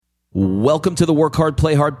Welcome to the Work Hard,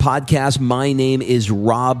 Play Hard podcast. My name is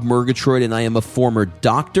Rob Murgatroyd, and I am a former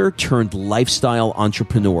doctor turned lifestyle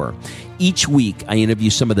entrepreneur. Each week, I interview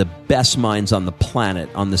some of the best minds on the planet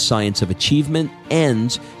on the science of achievement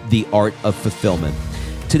and the art of fulfillment.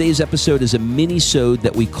 Today's episode is a mini-sode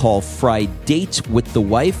that we call Fri-Date with the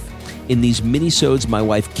Wife. In these mini-sodes, my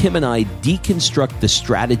wife Kim and I deconstruct the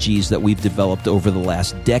strategies that we've developed over the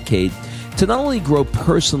last decade to not only grow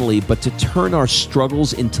personally, but to turn our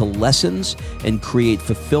struggles into lessons and create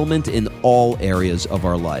fulfillment in all areas of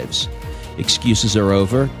our lives. Excuses are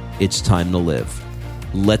over. It's time to live.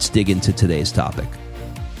 Let's dig into today's topic.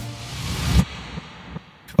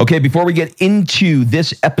 Okay, before we get into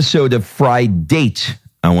this episode of Fri-Date,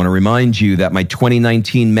 I want to remind you that my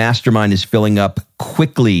 2019 mastermind is filling up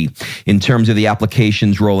quickly in terms of the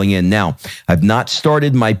applications rolling in. Now, I've not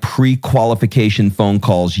started my pre-qualification phone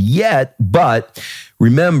calls yet, but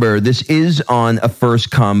remember, this is on a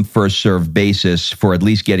first come, first served basis for at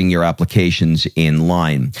least getting your applications in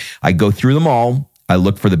line. I go through them all. I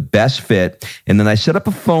look for the best fit, and then I set up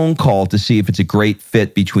a phone call to see if it's a great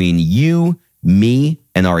fit between you, me,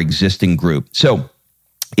 and our existing group. So,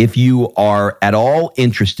 if you are at all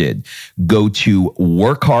interested, go to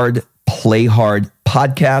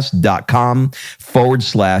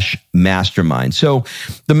workhardplayhardpodcast.com/mastermind. So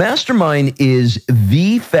the mastermind is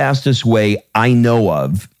the fastest way I know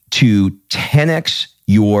of to 10x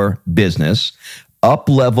your business,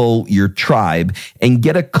 up-level your tribe, and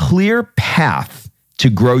get a clear path to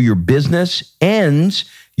grow your business and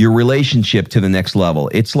your relationship to the next level.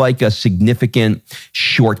 It's like a significant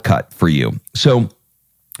shortcut for you. So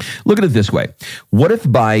look at it this way. What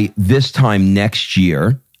if by this time next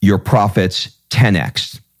year, your profits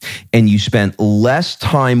 10x and you spent less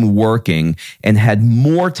time working and had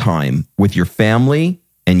more time with your family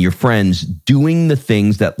and your friends doing the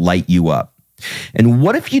things that light you up? And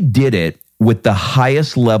what if you did it with the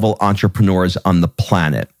highest level entrepreneurs on the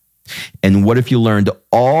planet? And what if you learned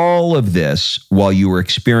all of this while you were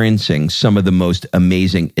experiencing some of the most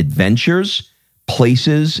amazing adventures,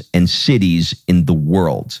 places, and cities in the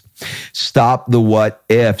world? Stop the what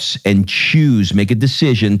ifs and make a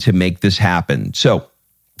decision to make this happen. So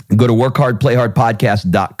go to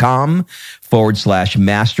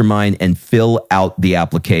workhardplayhardpodcast.com/mastermind and fill out the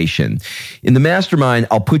application. In the mastermind,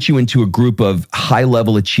 I'll put you into a group of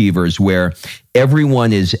high-level achievers where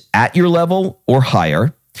everyone is at your level or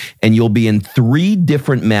higher, and you'll be in 3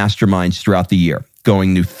 different masterminds throughout the year,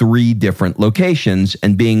 going to 3 different locations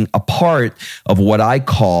and being a part of what I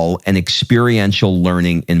call an experiential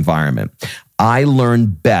learning environment. I learn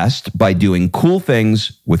best by doing cool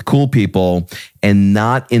things with cool people and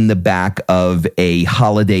not in the back of a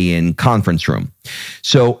Holiday Inn conference room.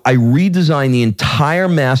 So I redesigned the entire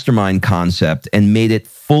mastermind concept and made it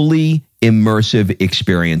fully immersive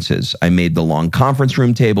experiences. I made the long conference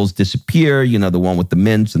room tables disappear, the one with the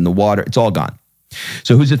mints and the water. It's all gone.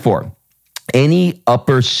 So who's it for? Any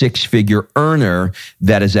upper 6-figure earner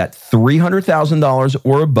that is at $300,000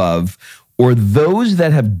 or above, or those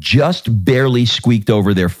that have just barely squeaked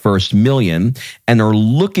over their first million and are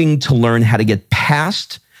looking to learn how to get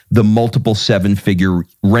past the multiple 7-figure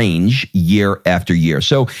range year after year.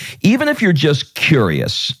 So even if you're just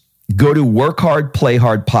curious, go to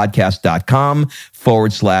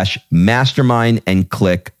workhardplayhardpodcast.com/mastermind and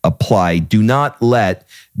click apply. Do not let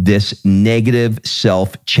this negative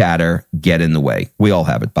self-chatter get in the way. We all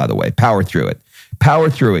have it, by the way. Power through it. Power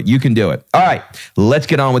through it. You can do it. All right, let's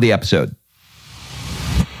get on with the episode.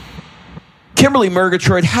 Kimberly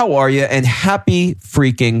Murgatroyd, how are you? And happy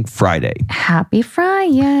freaking Friday. Happy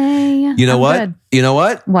Friday. You know what? Good. You know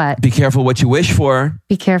what? What? Be careful what you wish for.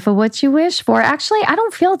 Be careful what you wish for. Actually, I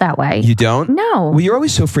don't feel that way. You don't? No. Well, you're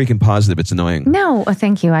always so freaking positive. It's annoying. No. Oh,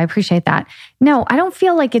 thank you. I appreciate that. No, I don't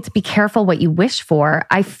feel like it's be careful what you wish for.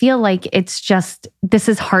 I feel like it's just, this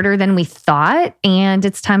is harder than we thought, and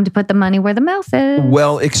it's time to put the money where the mouth is.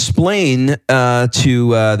 Well, explain to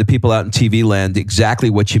the people out in TV land exactly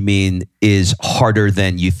what you mean is harder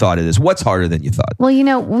than you thought it is. What's harder than you thought? Well,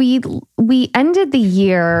 we ended the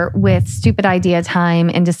year with stupid idea time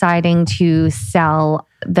and deciding to sell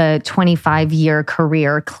the 25-year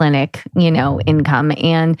career clinic, income.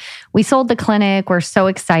 And we sold the clinic. We're so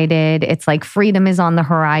excited. It's like freedom is on the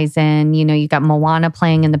horizon. You got Moana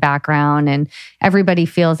playing in the background and everybody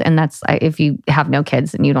feels, and that's, if you have no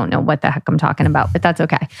kids and you don't know what the heck I'm talking about, but that's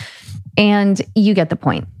okay. And you get the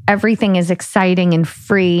point. Everything is exciting and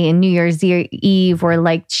free. And New Year's Eve, we're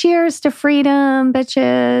like, cheers to freedom,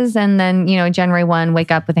 bitches. And then, January 1,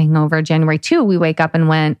 wake up with a hangover. January 2, we wake up and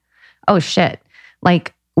went, oh shit.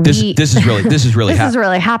 Like, This is really this has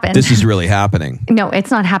really happened. This is really happening. No,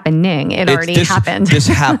 it's not happening. It already happened. This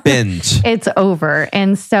happened. It's over.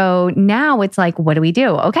 And so now it's like, what do we do?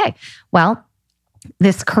 Okay, well,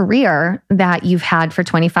 this career that you've had for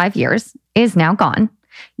 25 years is now gone.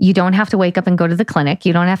 You don't have to wake up and go to the clinic.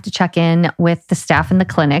 You don't have to check in with the staff in the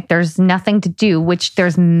clinic. There's nothing to do, which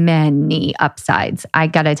there's many upsides. I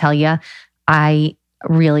got to tell you, I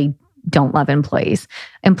really don't love employees.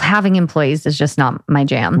 And having employees is just not my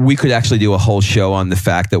jam. We could actually do a whole show on the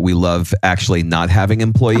fact that we love actually not having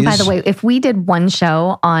employees. And by the way, if we did one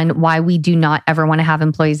show on why we do not ever want to have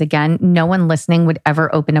employees again, no one listening would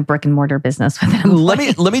ever open a brick and mortar business with an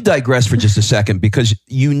employee. Let me digress for just a second, because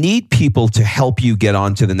you need people to help you get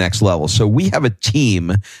on to the next level. So we have a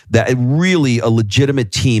team that really a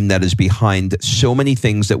legitimate team that is behind so many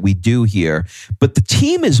things that we do here. But the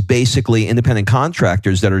team is basically independent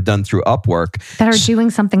contractors that are done through Upwork. That are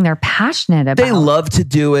doing something they're passionate about. They love to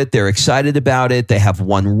do it. They're excited about it. They have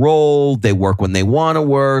one role. They work when they want to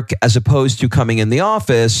work, as opposed to coming in the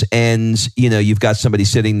office and, you've got somebody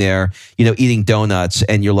sitting there, eating donuts,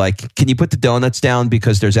 and you're like, can you put the donuts down?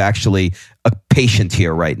 Because there's actually a patient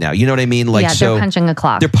here right now. You know what I mean? They're punching a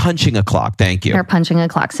clock. They're punching a clock. Thank you. They're punching a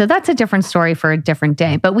clock. So that's a different story for a different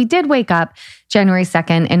day. But we did wake up January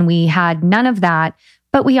 2nd and we had none of that.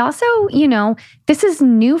 But we also, this is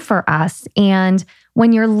new for us. And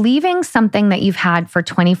when you're leaving something that you've had for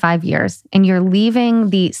 25 years and you're leaving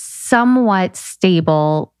the somewhat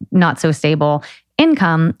stable, not so stable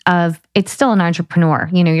income of, it's still an entrepreneur.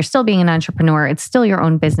 You're still being an entrepreneur. It's still your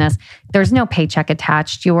own business. There's no paycheck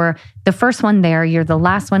attached. You're the first one there. You're the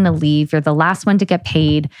last one to leave. You're the last one to get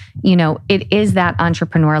paid. It is that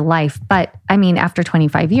entrepreneur life. But after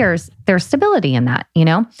 25 years, there's stability in that,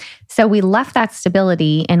 So we left that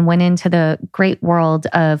stability and went into the great world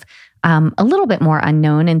of a little bit more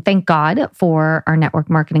unknown. And thank God for our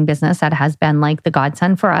network marketing business that has been like the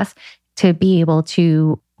godsend for us to be able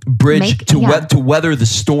to to weather the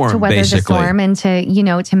storm, basically. And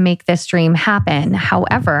to make this dream happen.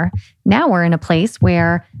 However, now we're in a place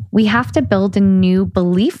where we have to build a new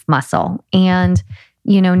belief muscle. And,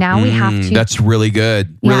 now we have to. That's really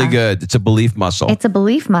good. Really good. It's a belief muscle. It's a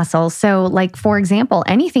belief muscle. So for example,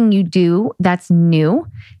 anything you do that's new,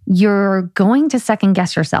 you're going to second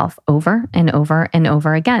guess yourself over and over and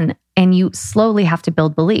over again. And you slowly have to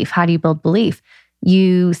build belief. How do you build belief?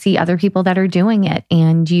 You see other people that are doing it,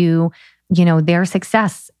 and their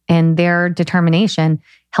success and their determination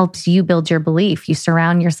helps you build your belief. You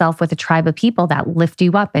surround yourself with a tribe of people that lift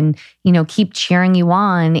you up and, keep cheering you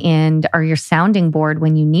on and are your sounding board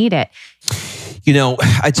when you need it.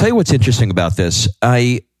 I tell you what's interesting about this.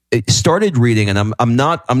 I started reading, and I'm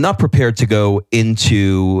not prepared to go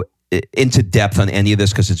into depth on any of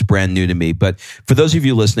this because it's brand new to me. But for those of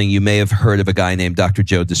you listening, you may have heard of a guy named Dr.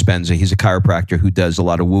 Joe Dispenza. He's a chiropractor who does a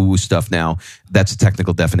lot of woo-woo stuff now. That's a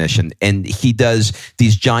technical definition. And he does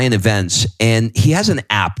these giant events, and he has an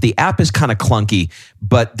app. The app is kind of clunky,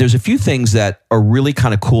 but there's a few things that are really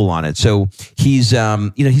kind of cool on it. So he's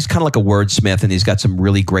kind of like a wordsmith, and he's got some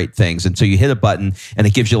really great things. And so you hit a button and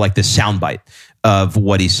it gives you like this soundbite of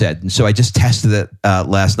what he said. And so I just tested it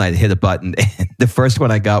last night, hit a button. And the first one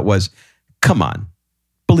I got was, come on,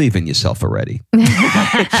 believe in yourself already.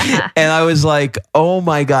 And I was like, oh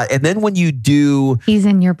my God. And then when you do... He's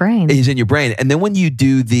in your brain. He's in your brain. And then when you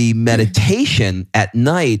do the meditation at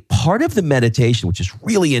night, part of the meditation, which is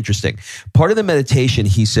really interesting, part of the meditation,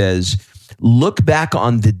 he says, look back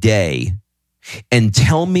on the day and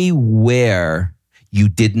tell me where you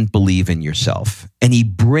didn't believe in yourself. And he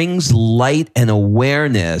brings light and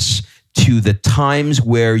awareness to the times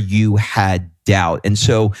where you had doubt. And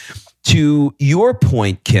so to your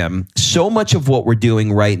point, Kim, so much of what we're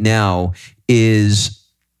doing right now is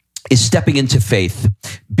stepping into faith,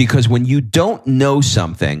 because when you don't know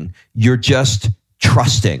something, you're just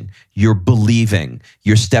trusting, you're believing,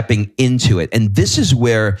 you're stepping into it. And this is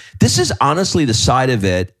honestly the side of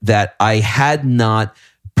it that I had not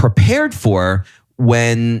prepared for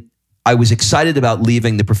when I was excited about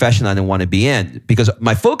leaving the profession I didn't want to be in, because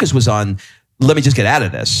my focus was on, let me just get out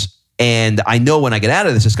of this. And I know when I get out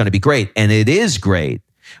of this, it's going to be great. And it is great.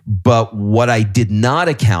 But what I did not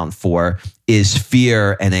account for is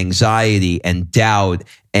fear and anxiety and doubt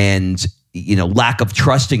and, lack of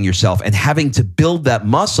trusting yourself and having to build that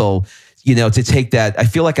muscle, to take that. I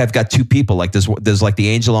feel like I've got two people, like there's like the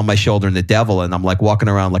angel on my shoulder and the devil. And I'm like walking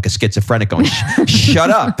around like a schizophrenic going,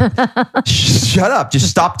 shut up, shut up.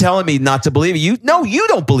 Just stop telling me not to believe you. No, you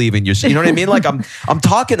don't believe in yourself. You know what I mean? Like I'm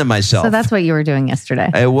talking to myself. So that's what you were doing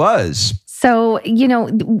yesterday. It was. So,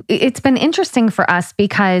 it's been interesting for us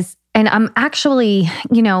because And I'm actually,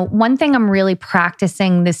 one thing I'm really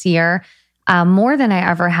practicing this year, more than I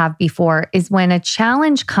ever have before, is when a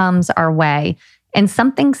challenge comes our way and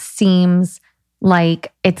something seems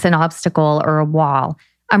like it's an obstacle or a wall,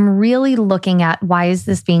 I'm really looking at, why is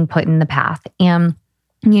this being put in the path? And,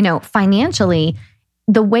 financially,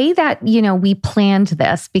 the way that, we planned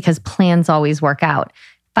this, because plans always work out.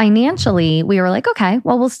 Financially, we were like, okay,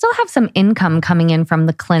 well, we'll still have some income coming in from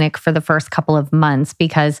the clinic for the first couple of months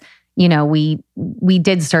because, we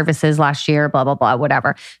did services last year, blah, blah, blah,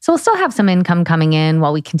 whatever. So we'll still have some income coming in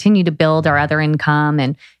while we continue to build our other income,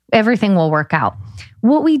 and everything will work out.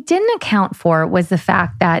 What we didn't account for was the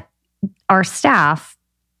fact that our staff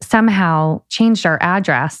somehow changed our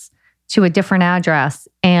address to a different address,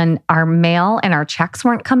 and our mail and our checks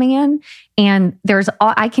weren't coming in. And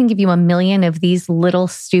I can give you a million of these little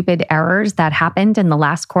stupid errors that happened in the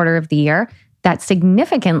last quarter of the year that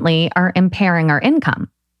significantly are impairing our income.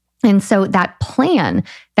 And so that plan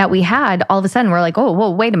that we had, all of a sudden we're like, oh,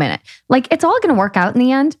 whoa, wait a minute. Like, it's all going to work out in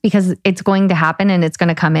the end because it's going to happen and it's going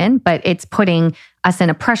to come in, but it's putting us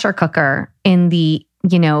in a pressure cooker in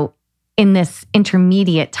in this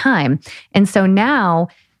intermediate time. And so now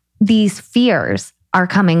these fears are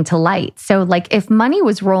coming to light. So like, if money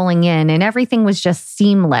was rolling in and everything was just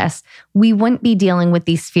seamless, we wouldn't be dealing with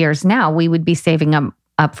these fears now. We would be saving them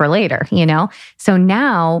up for later, So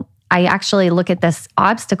now I actually look at this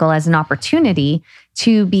obstacle as an opportunity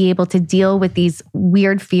to be able to deal with these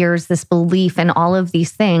weird fears, this belief, and all of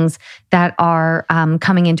these things that are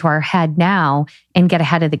coming into our head now, and get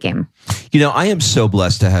ahead of the game. I am so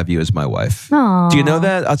blessed to have you as my wife. Aww. Do you know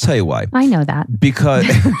that? I'll tell you why. I know that.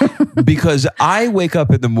 Because I wake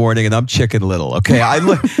up in the morning and I'm Chicken Little, okay? I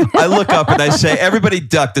look up and I say, everybody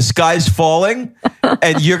duck, the sky's falling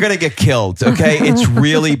and you're going to get killed, okay? It's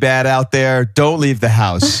really bad out there. Don't leave the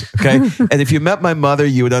house, okay? And if you met my mother,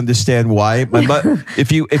 you would understand why.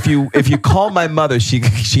 If you call my mother, she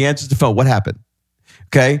answers the phone. What happened?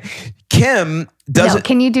 Okay. Kim doesn't.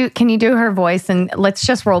 No, can you do her voice, and let's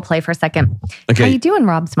just role play for a second. Okay. How you doing,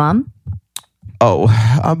 Rob's mom? Oh,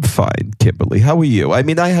 I'm fine, Kimberly. How are you? I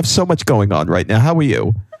mean, I have so much going on right now. How are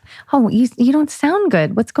you? Oh, you don't sound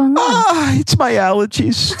good. What's going on? It's my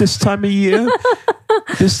allergies this time of year.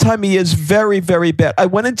 This time of year is very, very bad. I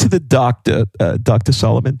went into the doctor, Dr.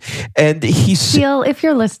 Solomon, and he said, Seal, if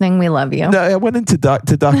you're listening, we love you. No, I went into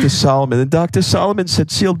Dr. Solomon, and Dr. Solomon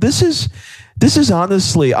said, Seal, this is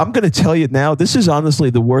honestly, I'm going to tell you now, this is honestly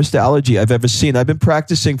the worst allergy I've ever seen. I've been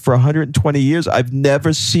practicing for 120 years. I've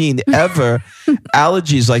never seen ever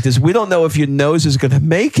allergies like this. We don't know if your nose is going to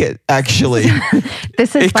make it, actually.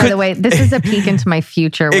 This is, by the way, this is a peek into my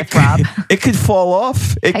future with Rob. It could fall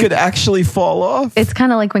off. It could actually fall off. It's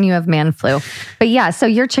kind of like when you have man flu. But yeah, so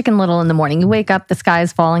you're Chicken Little in the morning. You wake up, the sky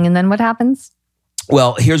is falling, and then what happens?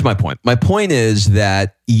 Well, here's my point. My point is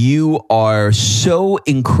that you are so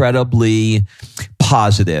incredibly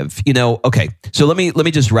positive. Okay, so let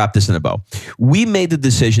me just wrap this in a bow. We made the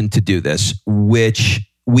decision to do this, which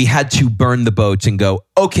we had to burn the boats and go,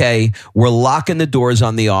 okay, we're locking the doors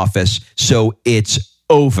on the office, so it's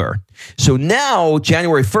over. So now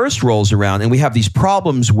January 1st rolls around and we have these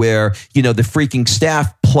problems where, the freaking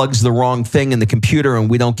staff plugs the wrong thing in the computer and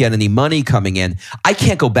we don't get any money coming in. I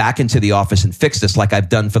can't go back into the office and fix this like I've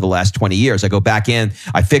done for the last 20 years. I go back in,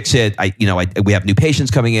 I fix it. We have new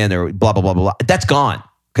patients coming in or blah, blah, blah, blah, blah. That's gone.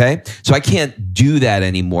 Okay. So I can't do that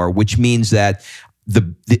anymore, which means that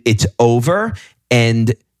it's over.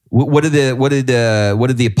 And what did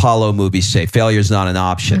the Apollo movies say? Failure is not an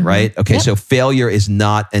option, right? Okay, yep. So failure is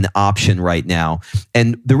not an option right now.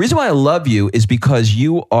 And the reason why I love you is because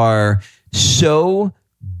you are so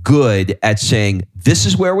good at saying, this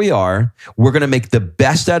is where we are. We're going to make the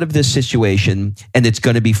best out of this situation and it's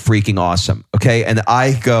going to be freaking awesome. Okay. And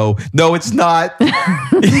I go, no, it's not.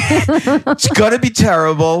 It's going to be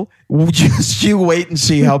terrible. Just you wait and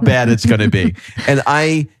see how bad it's going to be. And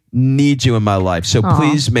I need you in my life. So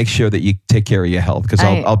please make sure that you take care of your health because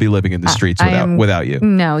I'll be living in the streets without you.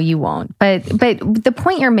 No, you won't. But the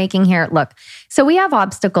point you're making here, look, so we have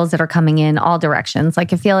obstacles that are coming in all directions.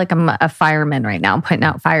 Like I feel like I'm a fireman right now, putting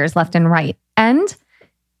out fires left and right. And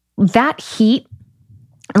that heat,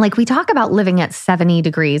 like we talk about living at 70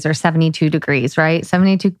 degrees or 72 degrees, right?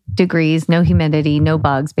 72 degrees, no humidity, no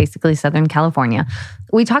bugs, basically Southern California.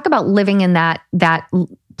 We talk about living in that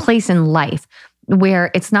place in life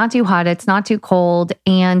where it's not too hot, it's not too cold.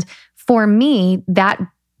 And for me,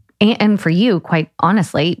 and for you, quite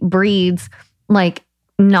honestly, breeds like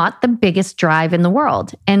not the biggest drive in the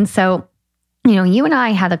world. And so, you and I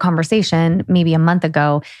had a conversation maybe a month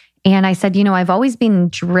ago, and I said, I've always been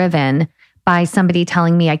driven by somebody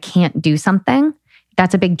telling me I can't do something.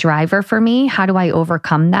 that's a big driver for me. How do I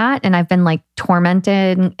overcome that? And I've been like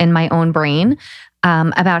tormented in my own brain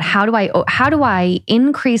about how do I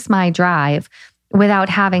increase my drive without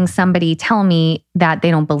having somebody tell me that they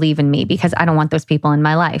don't believe in me, because I don't want those people in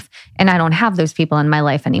my life and I don't have those people in my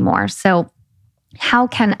life anymore. So how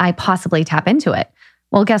can I possibly tap into it?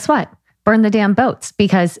 Well, guess what? Burn the damn boats,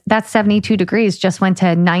 because that 72 degrees just went to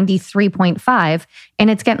 93.5 and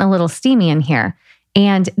it's getting a little steamy in here.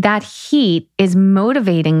 And that heat is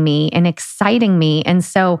motivating me and exciting me. And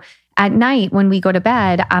so at night when we go to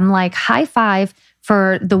bed, I'm like, high five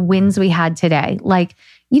for the wins we had today. Like,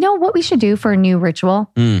 you know what we should do for a new ritual?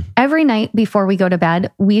 Every night before we go to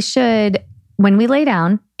bed, we should, when we lay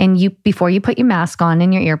down and before you put your mask on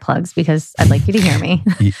and your earplugs, because I'd like you to hear me.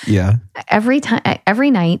 Yeah.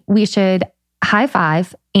 Every night we should high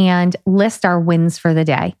five and list our wins for the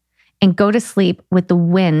day and go to sleep with the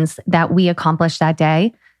wins that we accomplished that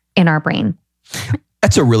day in our brain.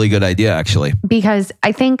 That's a really good idea, actually. Because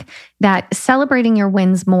I think that celebrating your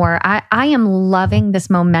wins more, I am loving this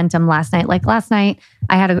momentum last night. Like last night,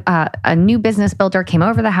 I had a new business builder came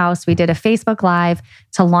over the house. We did a Facebook Live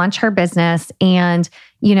to launch her business. And,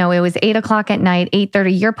 you know, it was 8:00 at night,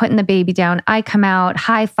 8:30, you're putting the baby down. I come out,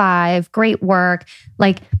 high five, great work.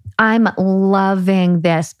 Like, I'm loving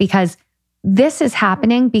this because this is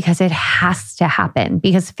happening because it has to happen,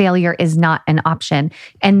 because failure is not an option.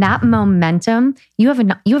 And that momentum, you have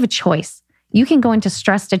a choice. You can go into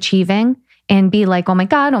stressed achieving and be like, oh my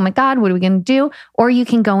God, what are we going to do? Or you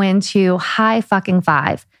can go into high fucking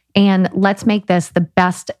five and let's make this the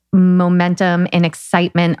best momentum and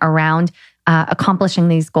excitement around accomplishing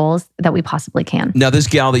these goals that we possibly can. Now, this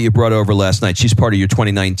gal that you brought over last night, she's part of your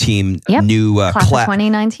 2019 new class of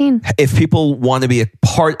 2019. If people want to be a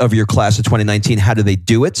part of your class of 2019, how do they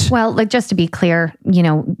do it? Well, like, just to be clear, you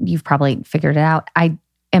know, you've probably figured it out. I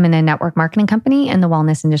am in a network marketing company in the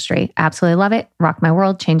wellness industry. Absolutely love it. Rock my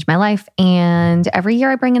world, changed my life. And every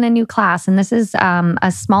year I bring in a new class. And this is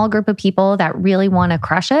a small group of people that really want to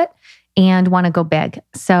crush it and want to go big.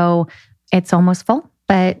 So it's almost full,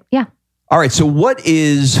 but yeah. All right. So what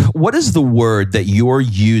is the word that you're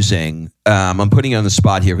using? I'm putting you on the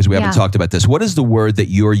spot here because we haven't talked about this. What is the word that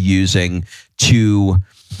you're using to,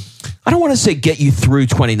 I don't want to say get you through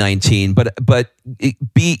 2019, but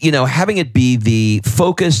be, you know, having it be the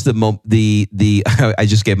focus, the I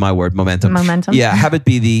just gave my word, momentum. Momentum. Yeah. Have it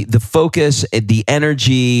be the focus, the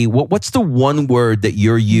energy. What's the one word that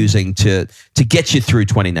you're using to get you through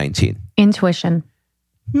 2019? Intuition.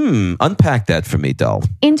 Unpack that for me, Doll.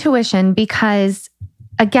 Intuition, because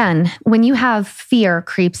again, when you have fear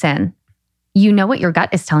creeps in, you know what your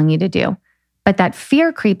gut is telling you to do. But that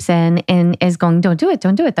fear creeps in and is going, don't do it.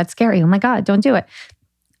 That's scary. Oh my God, don't do it.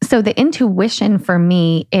 So the intuition for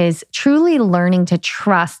me is truly learning to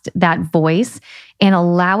trust that voice and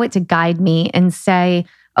allow it to guide me and say,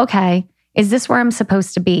 okay, is this where I'm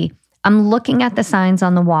supposed to be? I'm looking at the signs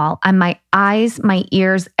on the wall. My eyes, my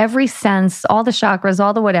ears, every sense, all the chakras,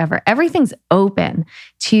 all the whatever, everything's open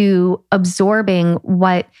to absorbing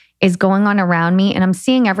what is going on around me. And I'm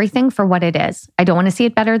seeing everything for what it is. I don't want to see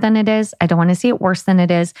it better than it is. I don't want to see it worse than it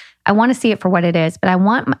is. I want to see it for what it is, but I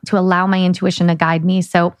want to allow my intuition to guide me.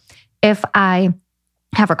 So if I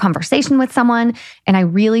have a conversation with someone and I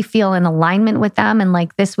really feel in alignment with them and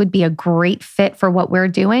like this would be a great fit for what we're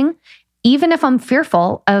doing, even if I'm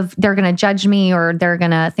fearful of they're going to judge me or they're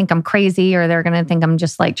going to think I'm crazy or they're going to think I'm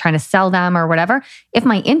just like trying to sell them or whatever, if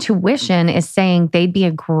my intuition is saying they'd be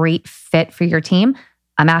a great fit for your team,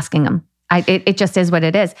 I'm asking them. It just is what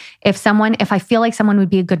it is. If I feel like someone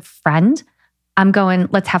would be a good friend, I'm going,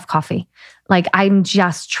 let's have coffee. Like, I'm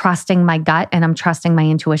just trusting my gut and I'm trusting my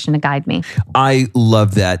intuition to guide me. I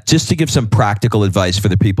love that. Just to give some practical advice for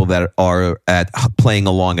the people that are playing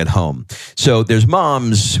along at home. So there's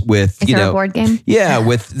moms with, Is there a board game? Yeah,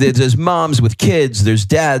 there's moms with kids, there's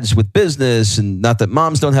dads with business, and not that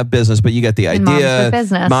moms don't have business, but you get the idea. Moms with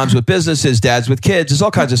business. Moms with businesses, dads with kids. There's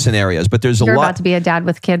all kinds of scenarios, but there's You're a lot. You're about to be a dad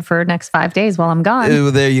with kid for the next 5 days while I'm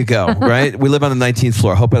gone. There you go. Right? We live on the 19th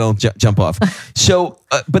floor. Hope I don't jump off. So,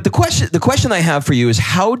 but the question I have for you is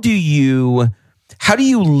how do you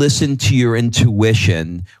listen to your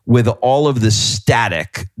intuition with all of the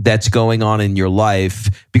static that's going on in your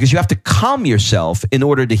life? Because you have to calm yourself in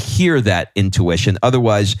order to hear that intuition.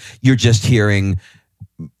 Otherwise, you're just hearing,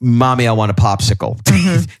 "Mommy, I want a popsicle."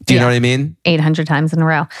 Mm-hmm. Do you know what I mean? 800 times in a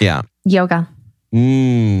row. Yeah. Yoga.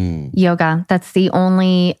 Yoga.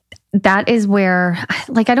 That is where,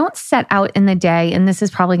 like, I don't set out in the day, and this is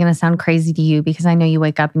probably going to sound crazy to you because I know you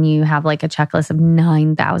wake up and you have like a checklist of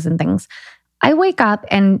 9,000 things. I wake up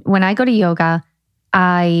and when I go to yoga,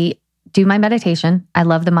 I do my meditation. I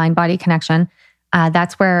love the mind-body connection.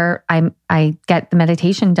 That's where I get the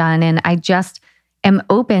meditation done. And I just am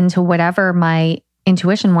open to whatever my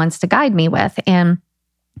intuition wants to guide me with. And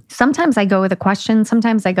sometimes I go with a question.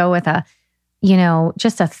 Sometimes I go with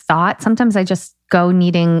just a thought. Sometimes I just go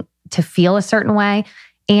needing to feel a certain way.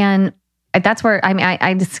 And that's where,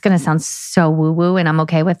 it's going to sound so woo-woo, and I'm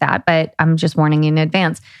okay with that, but I'm just warning you in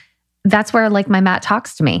advance. That's where like my mat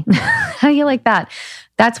talks to me. How do you like that?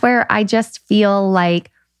 That's where I just feel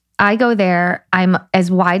like I go there. I'm as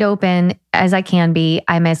wide open as I can be.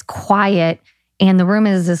 I'm as quiet, and the room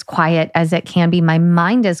is as quiet as it can be. My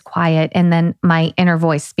mind is quiet, and then my inner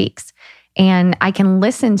voice speaks. And I can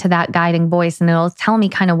listen to that guiding voice, and it'll tell me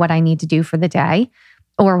kind of what I need to do for the day,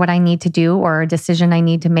 or what I need to do, or a decision I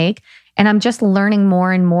need to make. And I'm just learning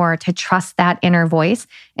more and more to trust that inner voice.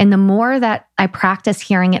 And the more that I practice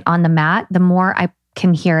hearing it on the mat, the more I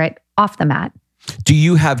can hear it off the mat. Do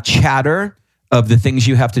you have chatter of the things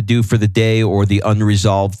you have to do for the day, or the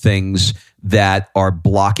unresolved things that are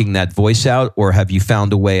blocking that voice out? Or have you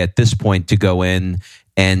found a way at this point to go in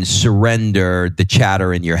and surrender the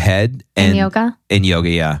chatter in your head? In yoga? In yoga,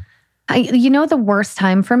 yeah. The worst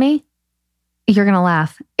time for me, you're going to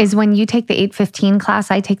laugh, is when you take the 8:15 class,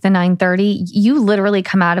 I take the 9:30. You literally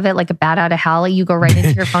come out of it like a bat out of hell. You go right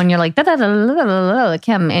into your phone. You're like,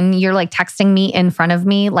 Kim, and you're like texting me in front of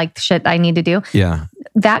me, like shit I need to do. Yeah.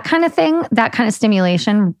 That kind of thing, that kind of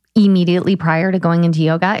stimulation immediately prior to going into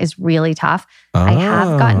yoga is really tough. Oh. I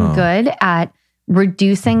have gotten good at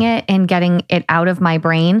reducing it and getting it out of my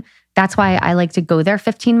brain. That's why I like to go there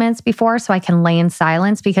 15 minutes before, so I can lay in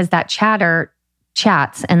silence, because that chatter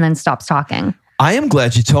chats and then stops talking. I am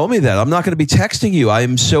glad you told me that. I'm not going to be texting you. I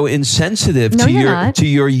am so insensitive to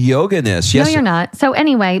your yoga-ness. Yes. No, you're not. So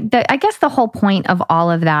anyway, I guess the whole point of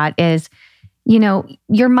all of that is,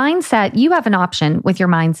 your mindset, you have an option with your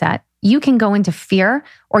mindset. You can go into fear,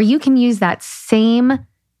 or you can use that same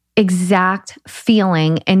exact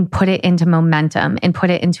feeling and put it into momentum and put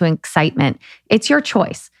it into excitement. It's your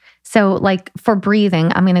choice. So like for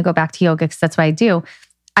breathing, I'm going to go back to yoga because that's what I do.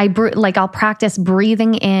 I'll practice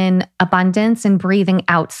breathing in abundance and breathing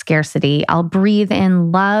out scarcity. I'll breathe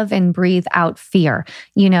in love and breathe out fear.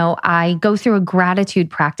 I go through a gratitude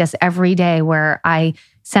practice every day where I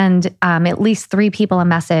send at least 3 people a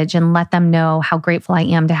message and let them know how grateful I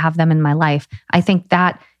am to have them in my life. I think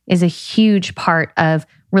that is a huge part of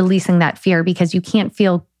releasing that fear, because you can't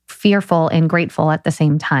feel fearful and grateful at the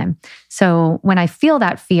same time. So when I feel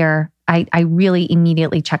that fear, I really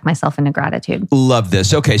immediately check myself into gratitude. Love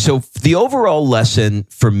this. Okay, so the overall lesson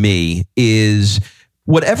for me is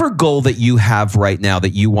whatever goal that you have right now that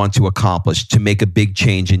you want to accomplish to make a big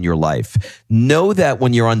change in your life, know that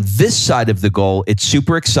when you're on this side of the goal, it's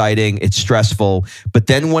super exciting, it's stressful, but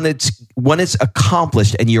then when it's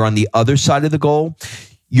accomplished and you're on the other side of the goal,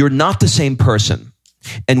 you're not the same person.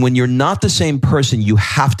 And when you're not the same person, you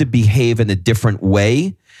have to behave in a different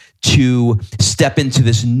way to step into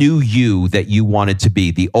this new you that you wanted to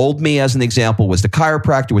be. The old me, as an example, was the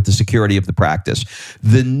chiropractor with the security of the practice.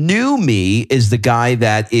 The new me is the guy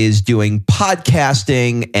that is doing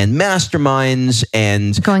podcasting and masterminds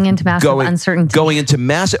and going into massive uncertainty.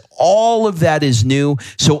 All of that is new.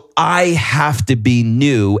 So I have to be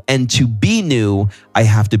new. And to be new, I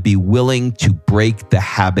have to be willing to break the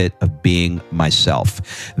habit of being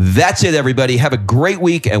myself. That's it, everybody. Have a great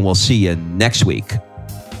week, and we'll see you next week.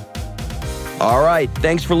 All right,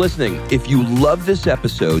 thanks for listening. If you love this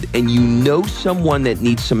episode and you know someone that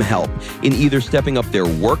needs some help in either stepping up their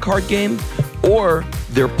work hard game or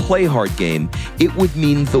their play hard game, it would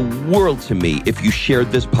mean the world to me if you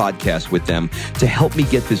shared this podcast with them to help me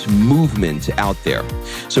get this movement out there.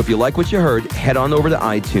 So if you like what you heard, head on over to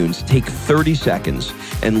iTunes, take 30 seconds,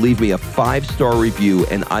 and leave me a 5-star review,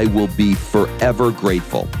 and I will be forever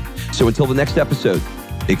grateful. So until the next episode,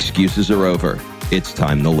 excuses are over. It's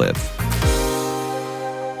time to live.